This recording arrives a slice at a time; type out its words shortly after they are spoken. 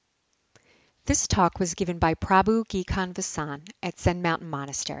This talk was given by Prabu Gikon Vasan at Zen Mountain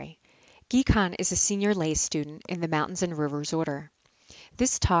Monastery. Gikon is a senior lay student in the Mountains and Rivers Order.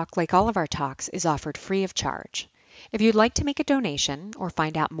 This talk, like all of our talks, is offered free of charge. If you'd like to make a donation or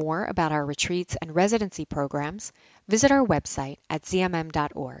find out more about our retreats and residency programs, visit our website at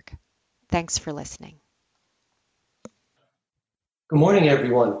zmm.org. Thanks for listening. Good morning,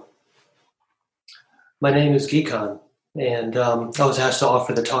 everyone. My name is Gikon, and I was asked to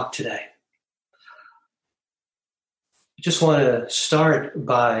offer the talk today. I just want to start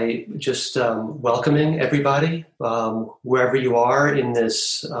by just welcoming everybody, wherever you are in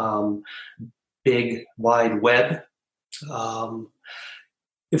this big, wide web.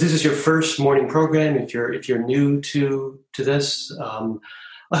 If this is your first morning program, if you're new to this, I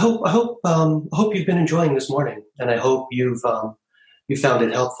hope you've been enjoying this morning, and I hope you found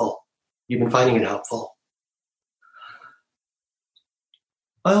it helpful. You've been finding it helpful.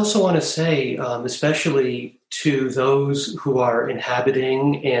 I also want to say, especially to those who are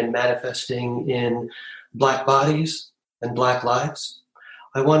inhabiting and manifesting in Black bodies and Black lives,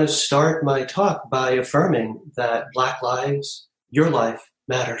 I want to start my talk by affirming that Black lives, your life,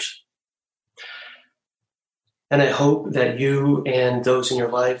 matters. And I hope that you and those in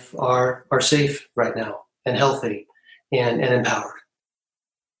your life are safe right now and healthy and empowered.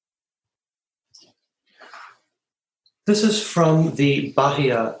 This is from the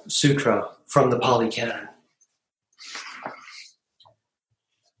Bahia Sutra from the Pali Canon.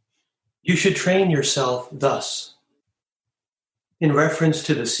 You should train yourself thus. In reference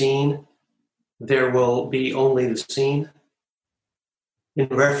to the seen, there will be only the seen. In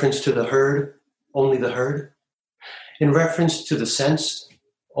reference to the heard, only the heard. In reference to the sensed,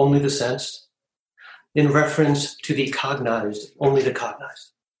 only the sensed. In reference to the cognized, only the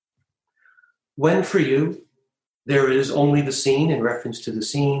cognized. When for you, there is only the seen in reference to the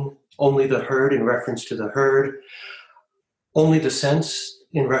seen, only the heard in reference to the heard, only the sense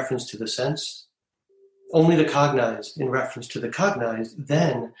in reference to the sense, only the cognized in reference to the cognized,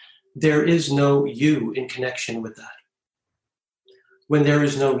 then there is no you in connection with that. When there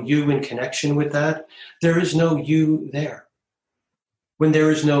is no you in connection with that, there is no you there. When there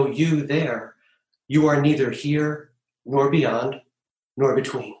is no you there, you are neither here, nor beyond, nor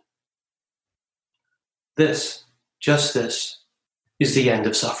between. This, just this, is the end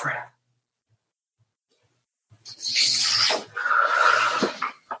of suffering.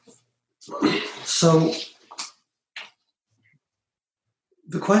 So,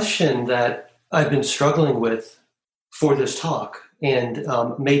 the question that I've been struggling with for this talk, and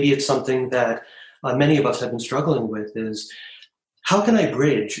maybe it's something that many of us have been struggling with, is how can I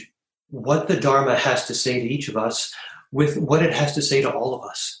bridge what the Dharma has to say to each of us with what it has to say to all of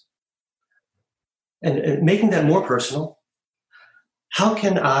us? And making that more personal, how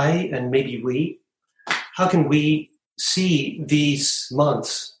can I, and maybe we, how can we see these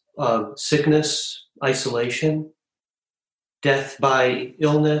months of sickness, isolation, death by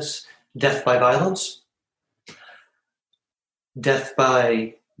illness, death by violence, death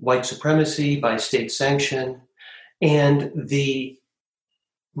by white supremacy, by state sanction, and the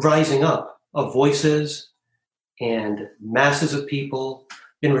rising up of voices and masses of people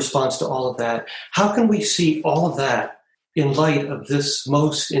in response to all of that? How can we see all of that in light of this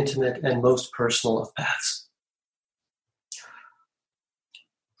most intimate and most personal of paths?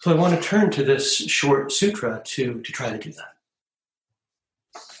 So I want to turn to this short sutra to try to do that.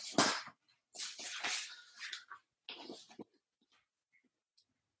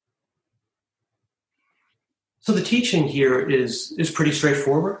 So the teaching here is pretty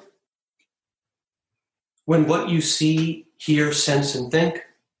straightforward. When what you see, hear, sense, and think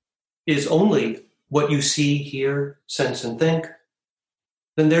is only what you see, hear, sense, and think,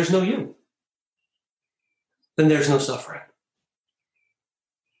 then there's no you. Then there's no suffering.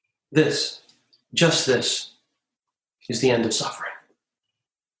 This, just this, is the end of suffering.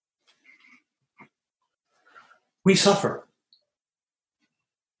 We suffer.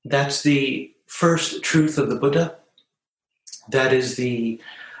 That's the first truth of the Buddha. That is the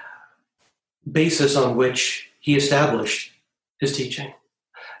basis on which he established his teaching.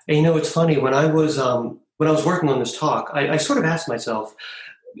 And it's funny, when I was working on this talk, I sort of asked myself,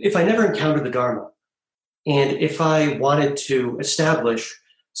 if I never encountered the Dharma, and if I wanted to establish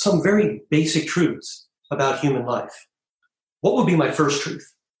some very basic truths about human life, what would be my first truth?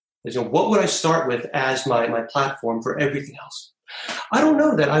 What would I start with as my platform for everything else? I don't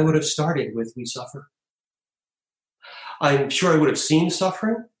know that I would have started with we suffer. I'm sure I would have seen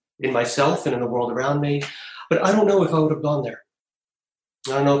suffering in myself and in the world around me, but I don't know if I would have gone there.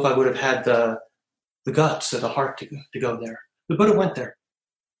 I don't know if I would have had the guts or the heart to go there. The Buddha went there.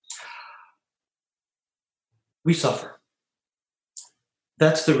 We suffer.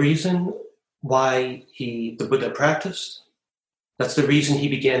 That's the reason why the Buddha practiced. That's the reason he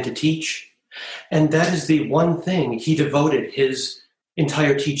began to teach. And that is the one thing he devoted his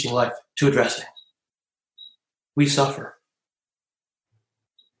entire teaching life to addressing. We suffer.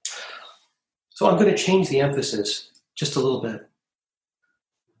 So I'm going to change the emphasis just a little bit.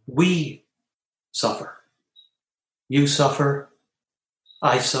 We suffer. You suffer.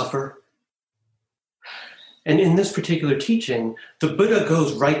 I suffer. And in this particular teaching, the Buddha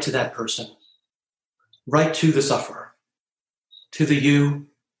goes right to that person, right to the sufferer, to the you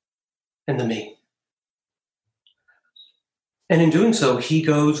and the me. And in doing so, he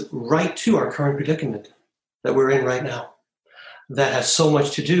goes right to our current predicament that we're in right now. That has so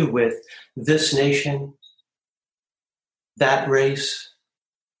much to do with this nation, that race,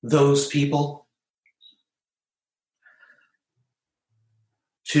 those people,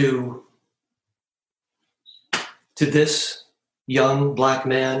 to this young black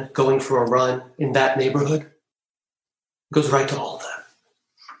man going for a run in that neighborhood. It goes right to all of that.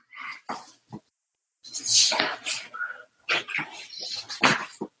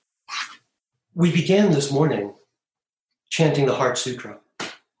 We began this morning chanting the Heart Sutra.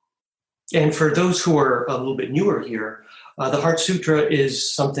 And for those who are a little bit newer here, the Heart Sutra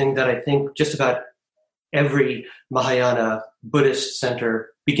is something that I think just about every Mahayana Buddhist center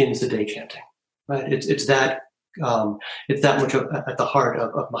begins the day chanting. Right? It's that much at the heart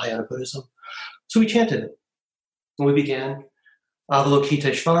of Mahayana Buddhism. So we chanted it. And we began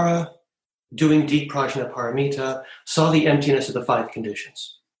Avalokiteshvara, doing deep prajna paramita, saw the emptiness of the five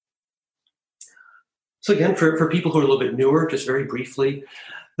conditions. So again, for people who are a little bit newer, just very briefly,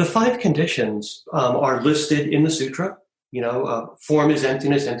 the five conditions are listed in the sutra. Form is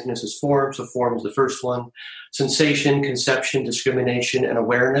emptiness, emptiness is form, so form is the first one. Sensation, conception, discrimination, and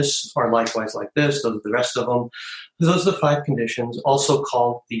awareness are likewise like this. Those are the rest of them. Those are the five conditions, also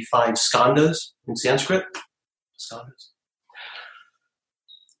called the five skandhas in Sanskrit. Skandhas.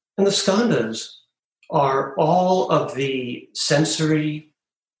 And the skandhas are all of the sensory,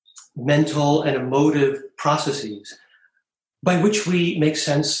 mental, and emotive processes by which we make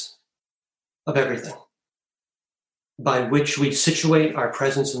sense of everything, by which we situate our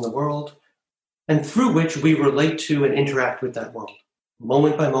presence in the world, and through which we relate to and interact with that world,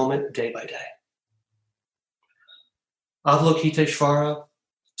 moment by moment, day by day. Avalokiteshvara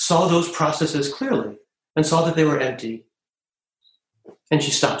saw those processes clearly and saw that they were empty, and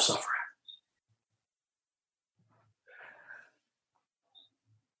she stopped suffering.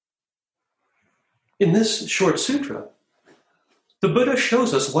 In this short sutra, the Buddha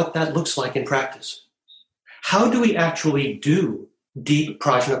shows us what that looks like in practice. How do we actually do deep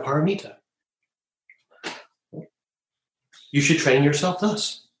prajna paramita? You should train yourself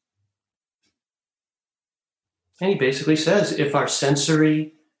thus. And he basically says, if our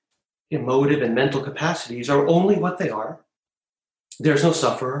sensory, emotive, and mental capacities are only what they are, there's no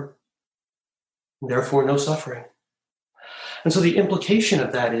sufferer, and therefore no suffering. And so the implication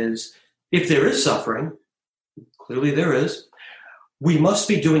of that is, if there is suffering, clearly there is, we must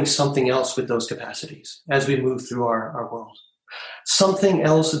be doing something else with those capacities as we move through our world. Something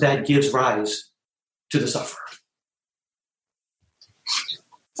else that gives rise to the sufferer.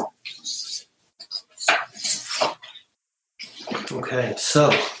 Okay,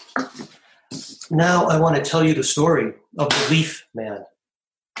 so now I want to tell you the story of the Leaf Man.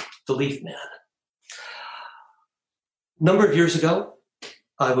 The Leaf Man. A number of years ago,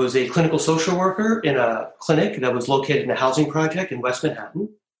 I was a clinical social worker in a clinic that was located in a housing project in West Manhattan.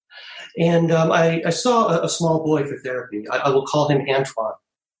 And I saw a small boy for therapy. I will call him Antoine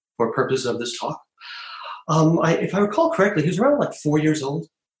for purposes of this talk. If I recall correctly, he was around like 4 years old,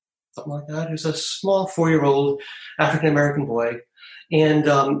 something like that. He was a small 4-year-old African-American boy. And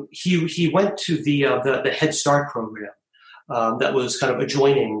he went to the Head Start program that was kind of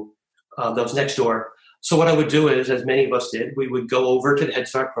adjoining, that was next door. So what I would do is, as many of us did, we would go over to the Head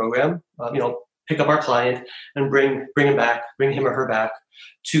Start program, pick up our client and bring him or her back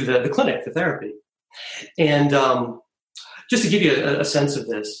to the clinic for therapy. And just to give you a sense of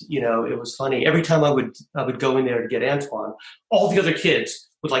this, it was funny. Every time I would go in there to get Antoine, all the other kids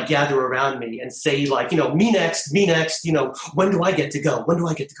would like gather around me and say like, me next, when do I get to go? When do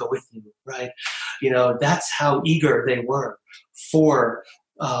I get to go with you? Right. That's how eager they were for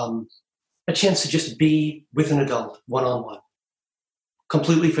a chance to just be with an adult one-on-one,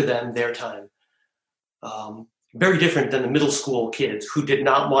 completely for them, their time. Very different than the middle school kids who did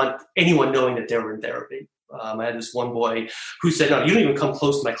not want anyone knowing that they were in therapy. I had this one boy who said, no, you don't even come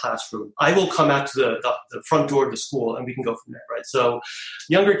close to my classroom. I will come out to the front door of the school and we can go from there, right? So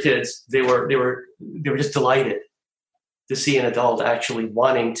younger kids, they were just delighted to see an adult actually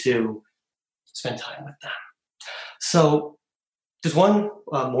wanting to spend time with them. So just one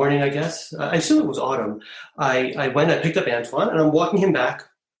morning, I guess, I assume it was autumn, I picked up Antoine and I'm walking him back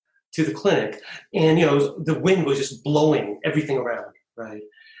to the clinic. And, the wind was just blowing everything around, right?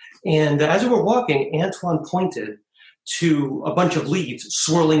 And as we were walking, Antoine pointed to a bunch of leaves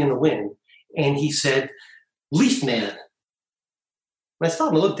swirling in the wind. And he said, "Leaf man." And I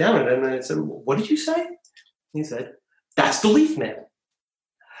stopped and looked down at him and I said, "What did you say?" He said, "That's the leaf man."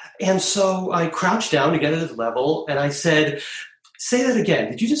 And so I crouched down to get at his level and I said, "Say that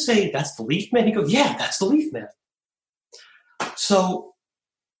again. Did you just say that's the leaf man?" He goes, "Yeah, that's the leaf man." So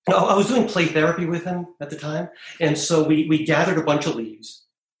I was doing play therapy with him at the time. And so we gathered a bunch of leaves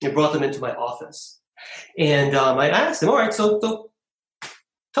and brought them into my office. And I asked him, "All right, so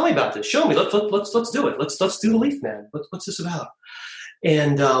tell me about this. Show me. Let's do it. Let's do the leaf man. What's this about?"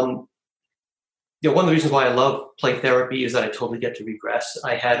 And one of the reasons why I love play therapy is that I totally get to regress.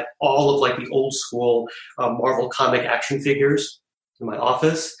 I had all of like the old school Marvel comic action figures in my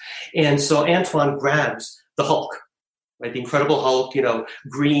office, and so Antoine grabs the Hulk. Right, the Incredible Hulk,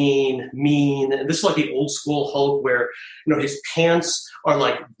 green, mean. And this is like the old school Hulk where, his pants are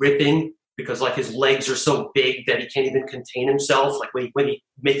like ripping because like his legs are so big that he can't even contain himself, like when he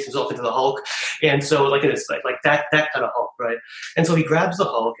makes himself into the Hulk. And so like it's like that kind of Hulk, right? And so he grabs the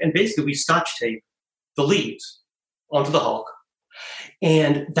Hulk and basically we scotch tape the leaves onto the Hulk.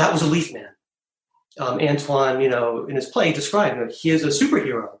 And that was a leaf man. Antoine, in his play described, he is a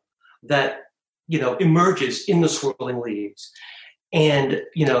superhero that emerges in the swirling leaves. And,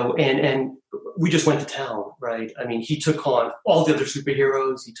 and we just went to town, right? I mean, he took on all the other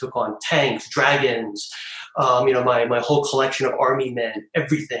superheroes. He took on tanks, dragons, my whole collection of army men,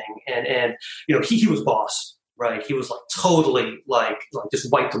 everything. And he was boss, right? He was like totally like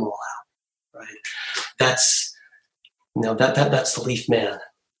just wiped them all out, right? That's, that's the leaf man.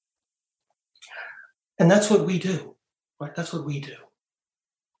 And that's what we do, right? That's what we do,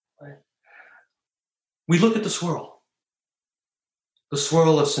 right? We look at the swirl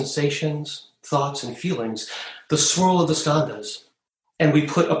of sensations, thoughts, and feelings, the swirl of the skandhas, and we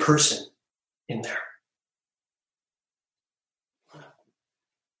put a person in there.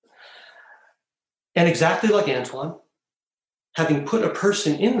 And exactly like Antoine, having put a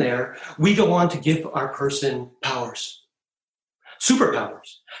person in there, we go on to give our person powers,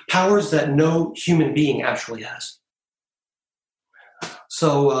 superpowers, powers that no human being actually has.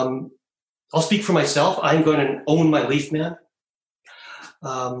 So, I'll speak for myself. I'm going to own my leaf man.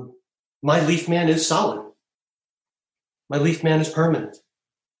 My leaf man is solid. My leaf man is permanent.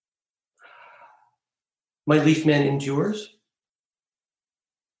 My leaf man endures.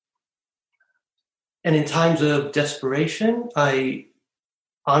 And in times of desperation, I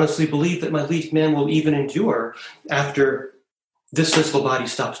honestly believe that my leaf man will even endure after this physical body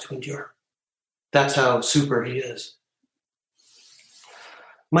stops to endure. That's how super he is.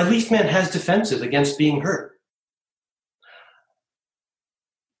 My leaf man has defenses against being hurt.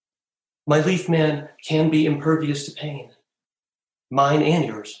 My leaf man can be impervious to pain, mine and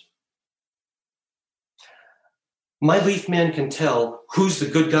yours. My leaf man can tell who's the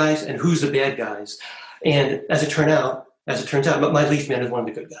good guys and who's the bad guys. And as it turns out, my leaf man is one of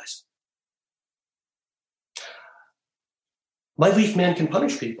the good guys. My leaf man can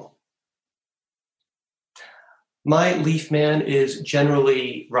punish people. My leaf man is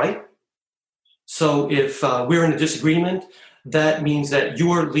generally right. So if we're in a disagreement, that means that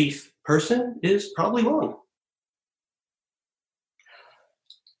your leaf person is probably wrong.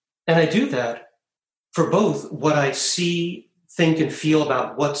 And I do that for both what I see, think, and feel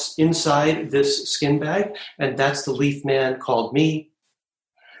about what's inside this skin bag, and that's the leaf man called me,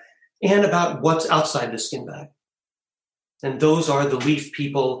 and about what's outside the skin bag. And those are the leaf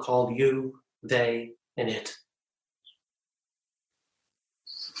people called you, they, and it.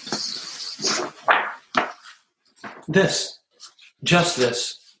 This, just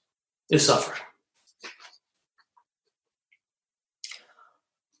this, is suffering.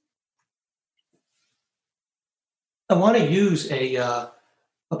 I want to use a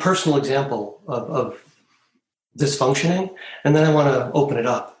personal example of this functioning, and then I want to open it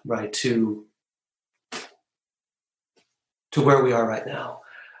up, right, to where we are right now.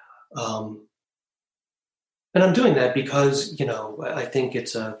 And I'm doing that because, I think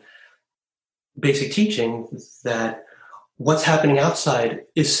it's a basic teaching that what's happening outside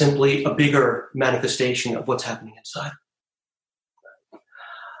is simply a bigger manifestation of what's happening inside.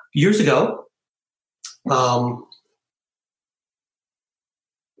 Years ago, I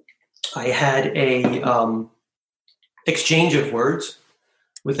had a exchange of words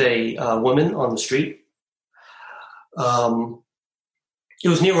with a woman on the street. It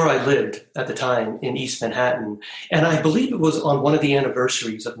was near where I lived at the time in East Manhattan, and I believe it was on one of the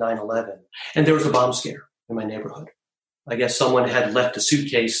anniversaries of 9/11, and there was a bomb scare in my neighborhood. I guess someone had left a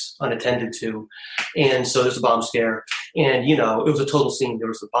suitcase unattended to, and so there's a bomb scare, and, it was a total scene. There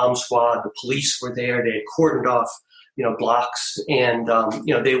was the bomb squad, the police were there, they had cordoned off, blocks, and,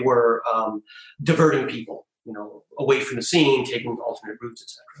 they were diverting people, away from the scene, taking alternate routes,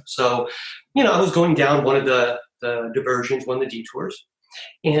 etc. So, I was going down one of the diversions, one of the detours,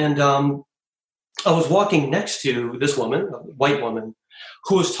 and I was walking next to this woman, a white woman,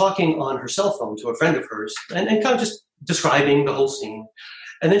 who was talking on her cell phone to a friend of hers and kind of just describing the whole scene.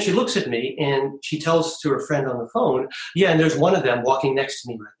 And then she looks at me and she tells to her friend on the phone, yeah, and there's one of them walking next to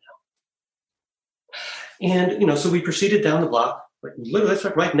me right now. And, so we proceeded down the block, like literally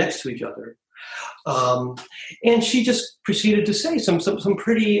that's right next to each other. And she just proceeded to say some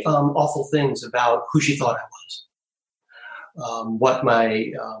pretty awful things about who she thought I was, what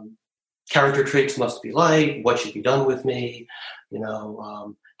my character traits must be like, what should be done with me,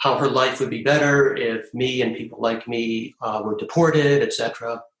 how her life would be better if me and people like me were deported,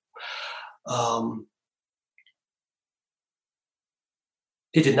 etc.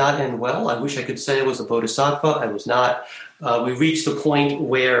 It did not end well. I wish I could say I was a bodhisattva. I was not. We reached the point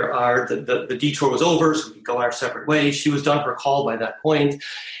where the detour was over, so we could go our separate ways. She was done her call by that point,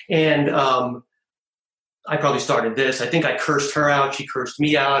 and I probably started this. I think I cursed her out. She cursed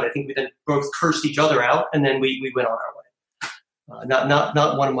me out. I think we then both cursed each other out, and then we went on our way.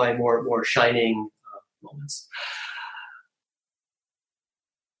 Not one of my more shining moments.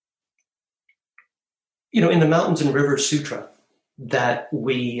 In the Mountains and Rivers Sutra that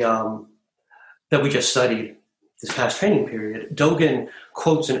we just studied this past training period, Dogen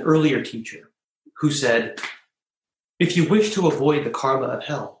quotes an earlier teacher who said, "If you wish to avoid the karma of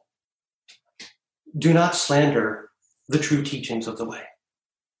hell, do not slander the true teachings of the way."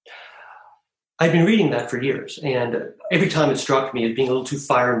 I've been reading that for years, and every time it struck me as being a little too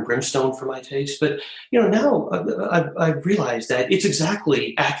fire and brimstone for my taste. But, now I've realized that it's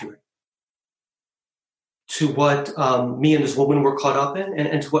exactly accurate to what me and this woman were caught up in,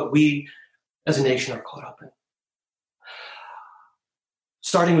 and to what we as a nation are caught up in.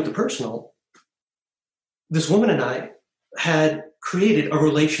 Starting with the personal, this woman and I had created a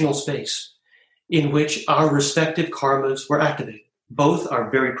relational space in which our respective karmas were activated. Both our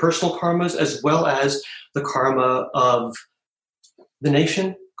very personal karmas as well as the karma of the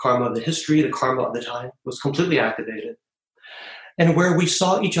nation, karma of the history, the karma of the time was completely activated. And where we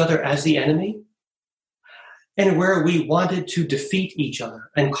saw each other as the enemy, and where we wanted to defeat each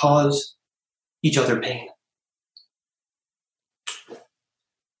other and cause each other pain.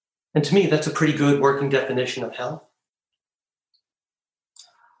 And to me, that's a pretty good working definition of hell.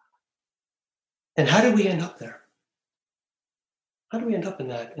 And how did we end up there? How do we end up in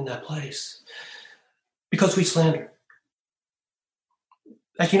that place? Because we slander.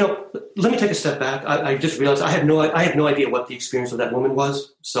 Actually, let me take a step back. I just realized I have no idea what the experience of that woman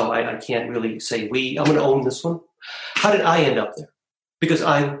was, so I can't really say we. I'm going to own this one. How did I end up there? Because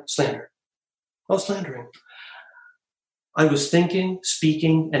I slandered. I was slandering. I was thinking,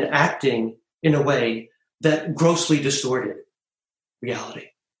 speaking, and acting in a way that grossly distorted reality,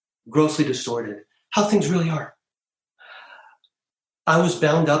 grossly distorted how things really are. I was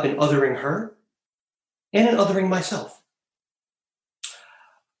bound up in othering her and in othering myself.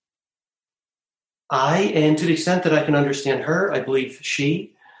 And to the extent that I can understand her, I believe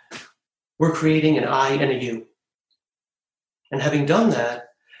she, were creating an I and a you. And having done that,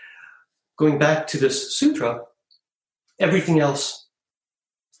 going back to this sutra, everything else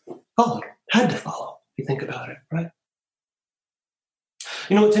followed, had to follow, if you think about it, right?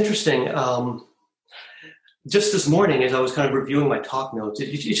 It's interesting. Just this morning, as I was kind of reviewing my talk notes,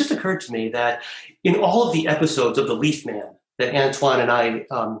 it just occurred to me that in all of the episodes of The Leaf Man that Antoine and I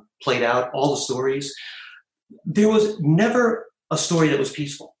played out, all the stories, there was never a story that was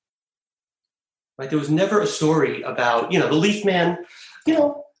peaceful. Right? There was never a story about, the Leaf Man,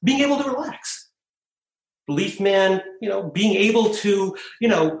 being able to relax. The Leaf Man, being able to,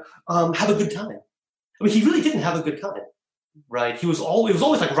 have a good time. I mean, he really didn't have a good time, right? It was always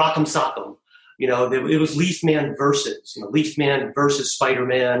like Rock'em Sock'em. It was Leaf Man versus, Leaf Man versus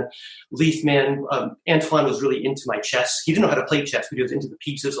Spider-Man. Leaf Man, Antoine was really into my chess. He didn't know how to play chess, but he was into the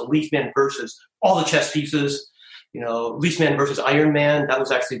pieces. So Leaf Man versus all the chess pieces. Leaf Man versus Iron Man. That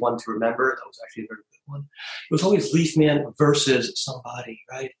was actually one to remember. That was actually a very good one. It was always Leaf Man versus somebody,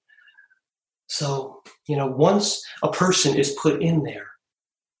 right? So, once a person is put in there,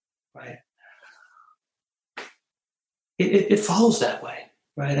 right, it follows that way,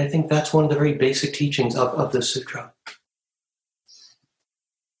 right? I think that's one of the very basic teachings of the sutra.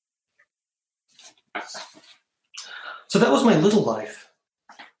 So that was my little life.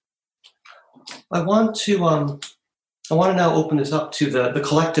 I want to now open this up to the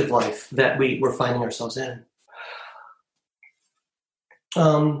collective life that we're finding ourselves in.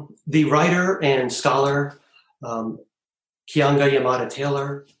 The writer and scholar Keeanga-Yamada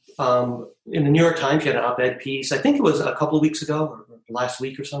Taylor, in the New York Times, she had an op-ed piece, I think it was a couple of weeks ago, or last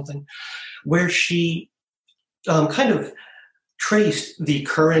week or something, where she kind of traced the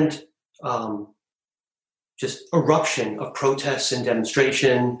current just eruption of protests and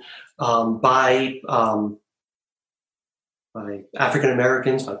demonstration by African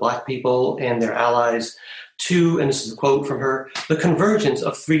Americans, by Black people and their allies to, and this is a quote from her, the convergence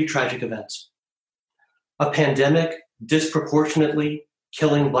of three tragic events: a pandemic disproportionately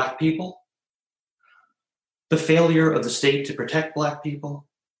killing Black people, the failure of the state to protect Black people,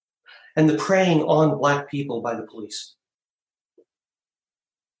 and the preying on Black people by the police.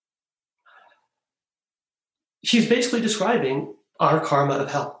 She's basically describing our karma of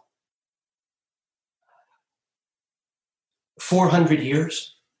hell. 400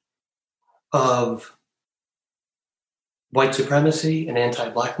 years of white supremacy and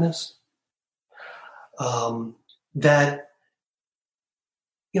anti-Blackness that,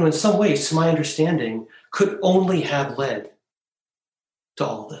 in some ways, to my understanding, could only have led to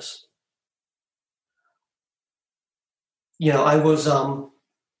all this. I was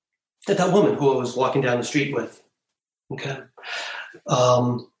at that woman who I was walking down the street with. Okay.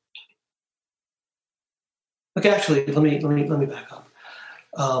 Actually, let me back up.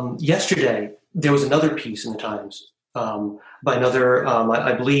 Yesterday, there was another piece in the Times by another.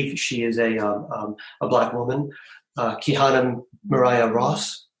 I believe she is a Black woman, Kehana Mariah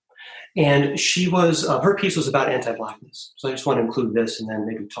Ross, and she was her piece was about anti-Blackness. So I just want to include this and then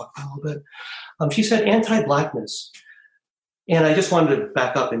maybe talk about it a little bit. She said anti-Blackness. And I just wanted to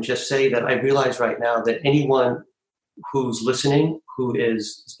back up and just say that I realize right now that anyone who's listening who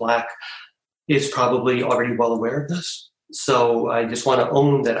is Black is probably already well aware of this. So I just want to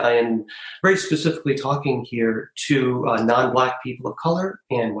own that I am very specifically talking here to non-Black people of color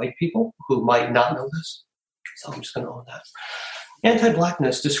and white people who might not know this. So I'm just going to own that.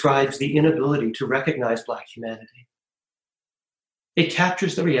 Anti-Blackness describes the inability to recognize Black humanity. It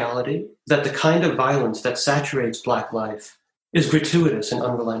captures the reality that the kind of violence that saturates Black life is gratuitous and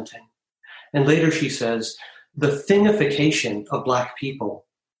unrelenting. And later she says, the thingification of Black people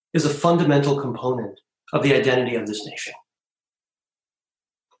is a fundamental component of the identity of this nation.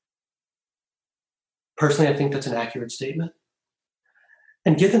 Personally, I think that's an accurate statement.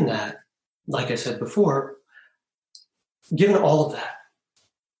 And given that, like I said before, given all of that,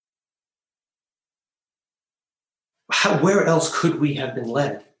 where else could we have been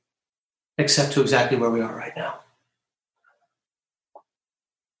led except to exactly where we are right now?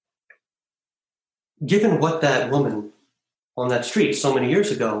 Given what that woman on that street so many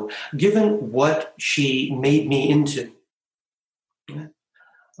years ago, given what she made me into,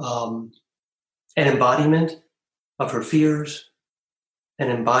 an embodiment of her fears,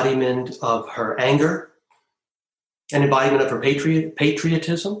 an embodiment of her anger, an embodiment of her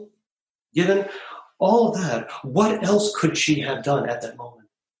patriotism, given all of that, what else could she have done at that moment?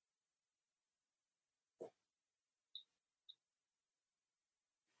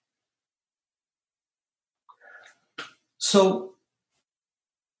 So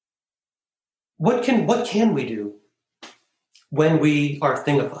what can we do when we are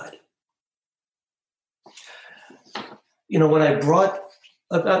thingified? When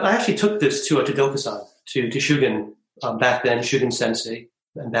I actually took this to Dokusan, to Shugen, back then, Shugen Sensei,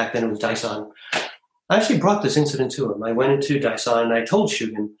 and back then it was Daisan. I actually brought this incident to him. I went into Daisan and I told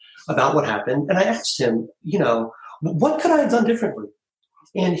Shugen about what happened, and I asked him, what could I have done differently?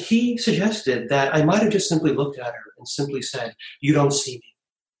 And he suggested that I might have just simply looked at her and simply said, "You don't see me."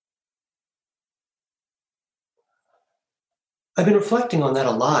 I've been reflecting on that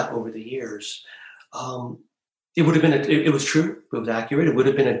a lot over the years. It would have been, it was true, it was accurate, it would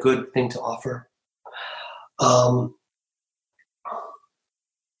have been a good thing to offer.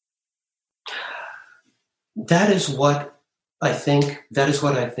 That is what I think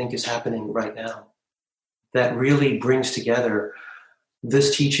is happening right now. That really brings together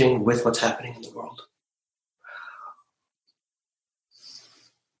this teaching with what's happening in the world.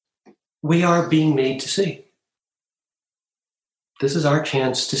 We are being made to see. This is our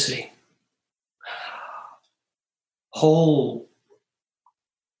chance to see. Whole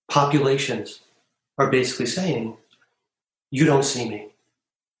populations are basically saying, you don't see me.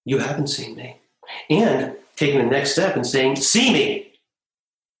 You haven't seen me. And taking the next step and saying, see me.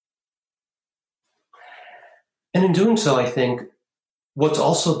 And in doing so, I think what's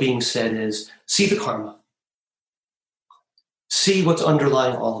also being said is, see the karma. See what's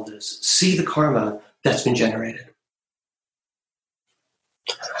underlying all of this. See the karma that's been generated.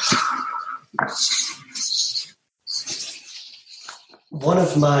 One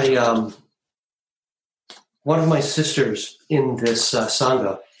of my sisters in this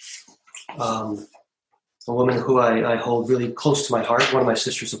Sangha, a woman who I hold really close to my heart, one of my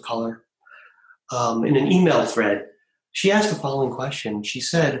sisters of color, in an email thread, she asked the following question. She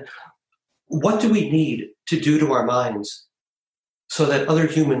said, what do we need to do to our minds so that other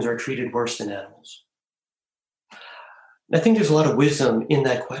humans are treated worse than animals? I think there's a lot of wisdom in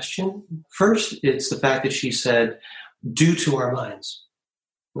that question. First, it's the fact that she said, do to our minds.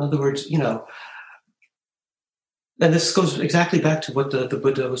 In other words, and this goes exactly back to what the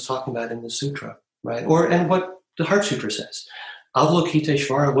Buddha was talking about in the sutra, right? And what the Heart Sutra says.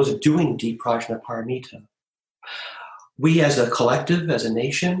 Avalokiteshvara was doing deep prajna paramita. We as a collective, as a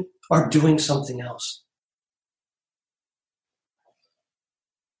nation, are doing something else.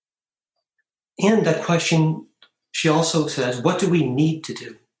 And that question, she also says, what do we need to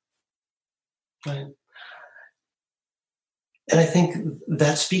do? Right? And I think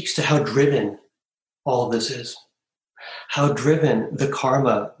that speaks to how driven all of this is, how driven the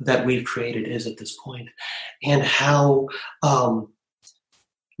karma that we've created is at this point, and how,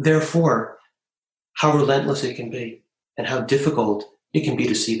 therefore, how relentless it can be and how difficult it can be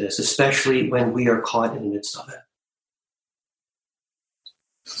to see this, especially when we are caught in the midst of it.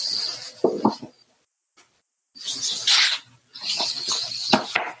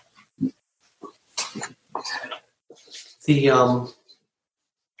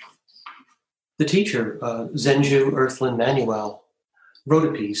 The teacher, Zenju Earthlyn Manuel, wrote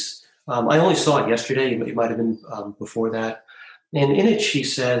a piece. I only saw it yesterday. It might have been before that. And in it, she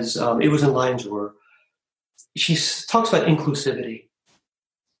says, it was in Lion's Roar. She talks about inclusivity.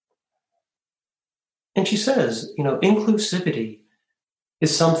 And she says, inclusivity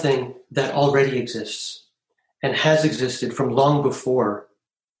is something that already exists and has existed from long before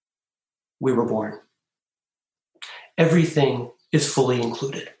we were born. Everything is fully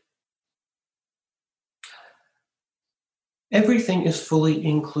included. Everything is fully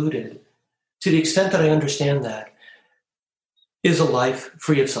included. To the extent that I understand that, is a life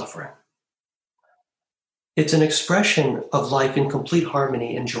free of suffering. It's an expression of life in complete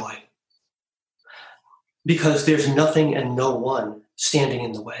harmony and joy. Because there's nothing and no one standing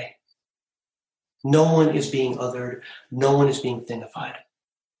in the way. No one is being othered. No one is being thingified.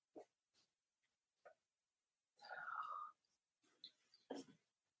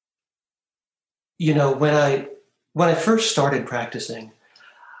 When I first started practicing,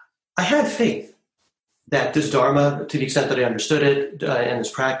 I had faith that this Dharma, to the extent that I understood it, and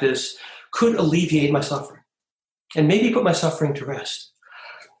this practice, could alleviate my suffering and maybe put my suffering to rest.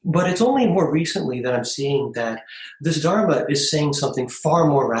 But it's only more recently that I'm seeing that this Dharma is saying something far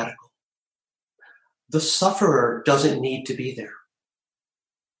more radical. The sufferer doesn't need to be there.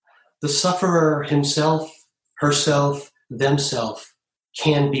 The sufferer himself, herself, themselves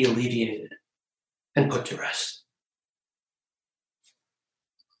can be alleviated and put to rest.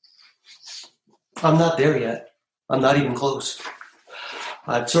 I'm not there yet. I'm not even close.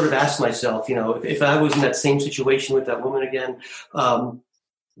 I've sort of asked myself, if I was in that same situation with that woman again,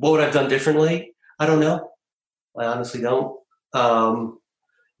 what would I have done differently? I don't know. I honestly don't.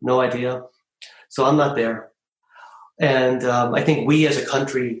 No idea. So I'm not there. And I think we as a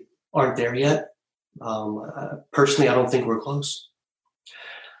country aren't there yet. Personally, I don't think we're close.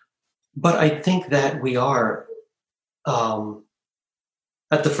 But I think that we are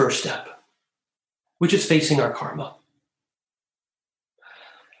at the first step, which is facing our karma.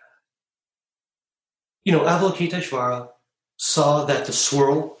 Avalokiteshvara saw that the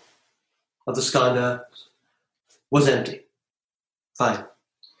swirl of the skanda was empty. Fine.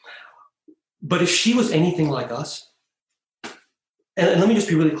 But if she was anything like us, and let me just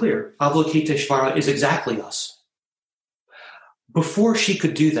be really clear, Avalokiteshvara is exactly us. Before she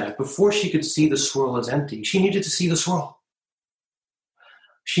could do that, before she could see the swirl as empty, she needed to see the swirl.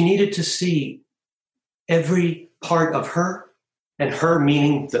 She needed to see every part of her, and her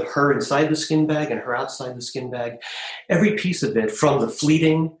meaning the her inside the skin bag and her outside the skin bag, every piece of it, from the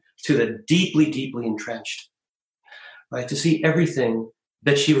fleeting to the deeply, deeply entrenched, right? To see everything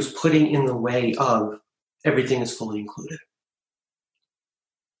that she was putting in the way of everything is fully included.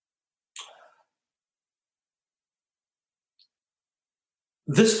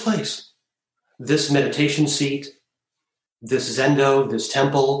 This place, this meditation seat, this zendo, this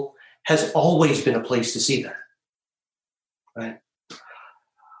temple, has always been a place to see that, right?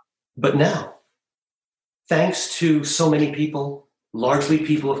 But now, thanks to so many people, largely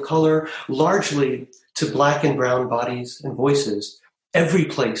people of color, largely to Black and brown bodies and voices, every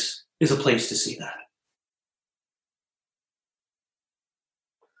place is a place to see that.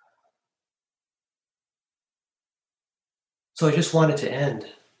 So I just wanted to end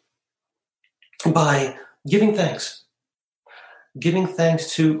by giving thanks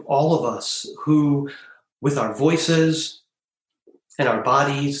to all of us who, with our voices and our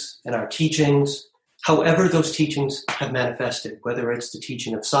bodies and our teachings, however those teachings have manifested, whether it's the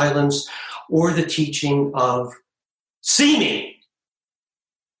teaching of silence or the teaching of see me.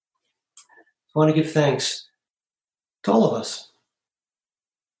 I want to give thanks to all of us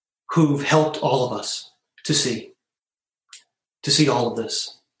who've helped all of us to see all of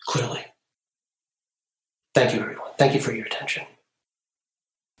this clearly. Thank you, everyone. Thank you for your attention.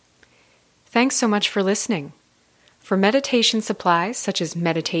 Thanks so much for listening. For meditation supplies such as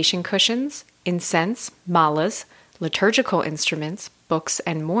meditation cushions, incense, malas, liturgical instruments, books,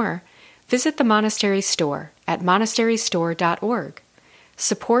 and more, visit the monastery store at monasterystore.org.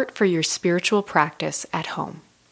 Support for your spiritual practice at home.